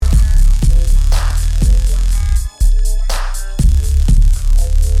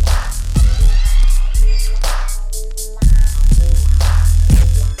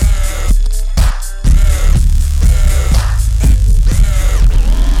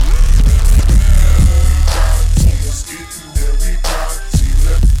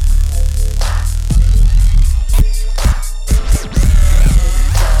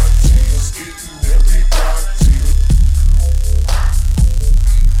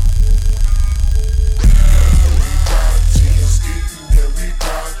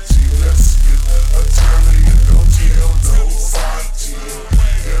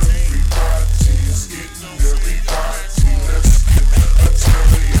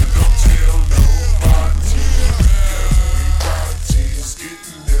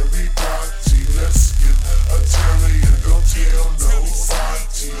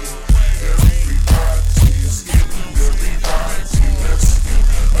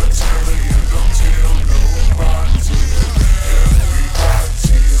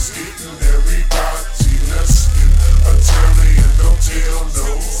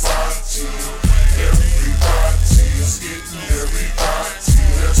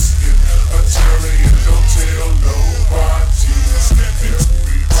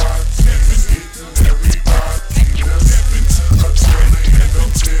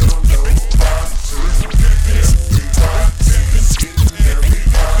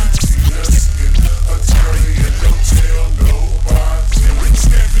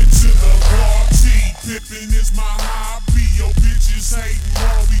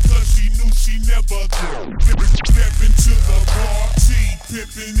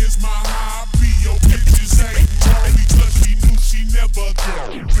pimpin' is my hobby. Yo, bitches ain't Molly, cause she knew she never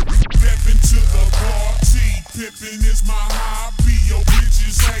go. Steppin' to the party, pimpin' is my hobby. Yo,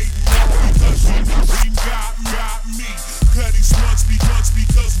 bitches ain't Molly, cause she knew she got me. Cuddy blunts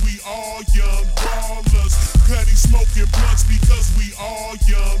because we all young ballers. Cuddy smoking blunts because we all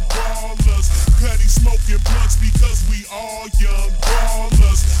young ballers. Cuddy smoking blunts because we all young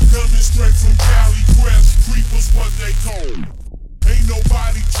ballers. Coming straight from Cali, Crest Creepers, what they call. Ain't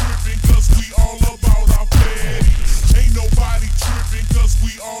nobody trippin' cause we all about our fatty. Ain't nobody trippin' cause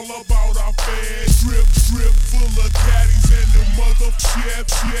we all about our fad. Trip full of caddies and the mother chef.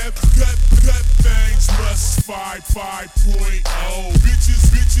 Cut things must 5.0. Bitches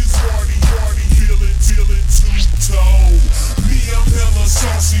yardy, feelin' two-toe. Me, I'm hella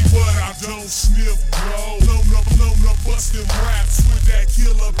saucy, but I don't sniff blow. No bustin' raps with that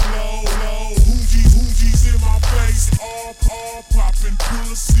killer blow. Hoogies in my face, all poppin'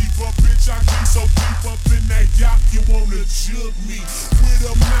 pussy. But bitch, I get so deep up in that yacht, you wanna jug me with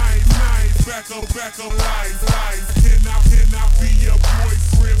a knife. Back up, life. Cannot be your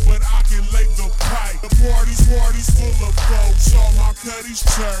boyfriend, but I can lay the pipe. The party's full of folks, all my cuddies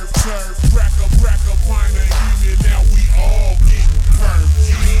turf. Rack a pint of evening, now we all getting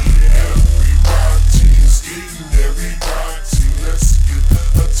perky. Everybody's eating, everybody. Let's get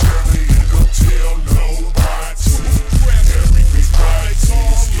a Telly and don't tell nobody. Everybody's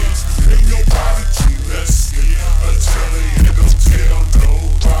eating, ain't nobody. Let's get a Telly and don't tell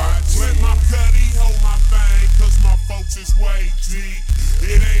nobody. Let my cuddy hold my thing, cause my folks is way deep.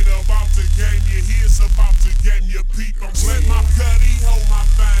 It ain't about to game you, here's about to game you peep. Let my cuddy hold my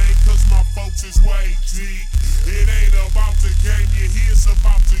thing, cause my folks is way deep. It ain't about to game you, here's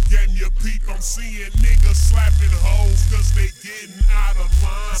about to game you peep. I'm seeing niggas slapping hoes cause they getting out of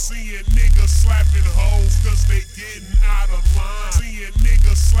line. Seeing niggas slapping hoes cause they getting out of line. Seeing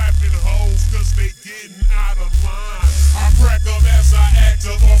niggas slapping hoes cause they getting out of line. I crack up as I act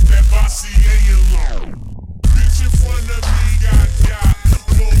up off that bossy alone. Bitch in front of me got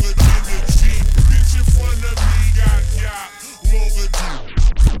longer than the Jeep. Bitch in front of me got longer than.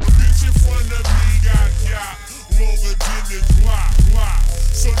 Bitch in front of me got longer than the Glock.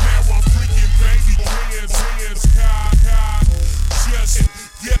 So now I'm freaking baby hands cock. Just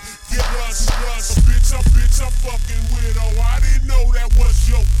get rush. Bitch, I'm fucking with. Oh, I didn't know that was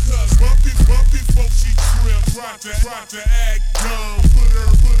your cuss. Bumpy folks, she tripped. Tried to act dumb. Put her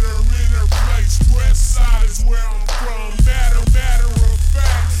in her place. West side is where I'm from. Matter of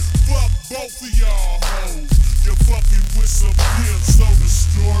fact, fuck both of y'all hoes. You're fucking with some pimps, so the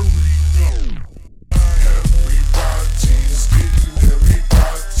story goes. Everybody's getting,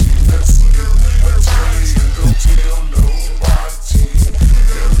 everybody. Let's get a Telly and don't tell nobody.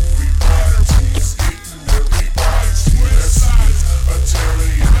 Everybody's getting, everybody. Let's get a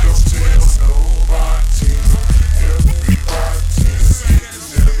Telly and don't tell nobody. Everybody's getting,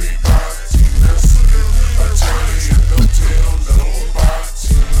 everybody. Let's get a Telly and don't tell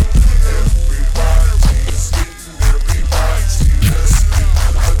nobody. Everybody's getting, everybody. Let's get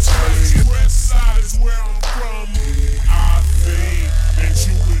a Telly. West side is where I'm from. I think that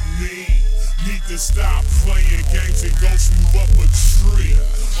you and me need to stop playing games and go smooth up a tree.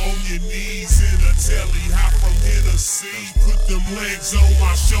 On your knees in a Telly, hop from Tennessee. Put them legs on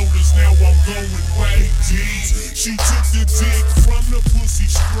my shoulders, now I'm going way deep. She took the dick from the pussy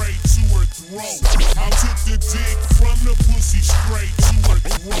straight to her throat. I took the dick from the pussy straight to her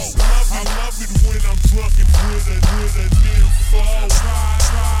throat. I love it when I'm drunk and with a nympho. Slide.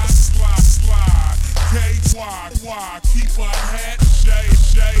 K-Y, keep my hat shade.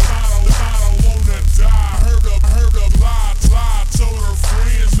 I don't wanna die. Heard a lie. Told her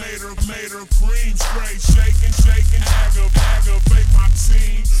friends, made her cream. Straight shaking. Aggravate my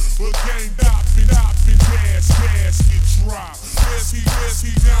team. But game dopping, gas get dropped.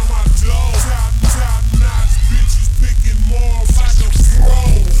 Whiskey down my door. Top notch bitches picking more like a pro.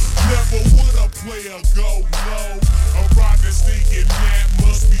 Never would a player go low. A rock that's thinking that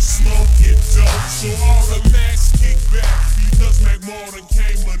must be smoking dope. So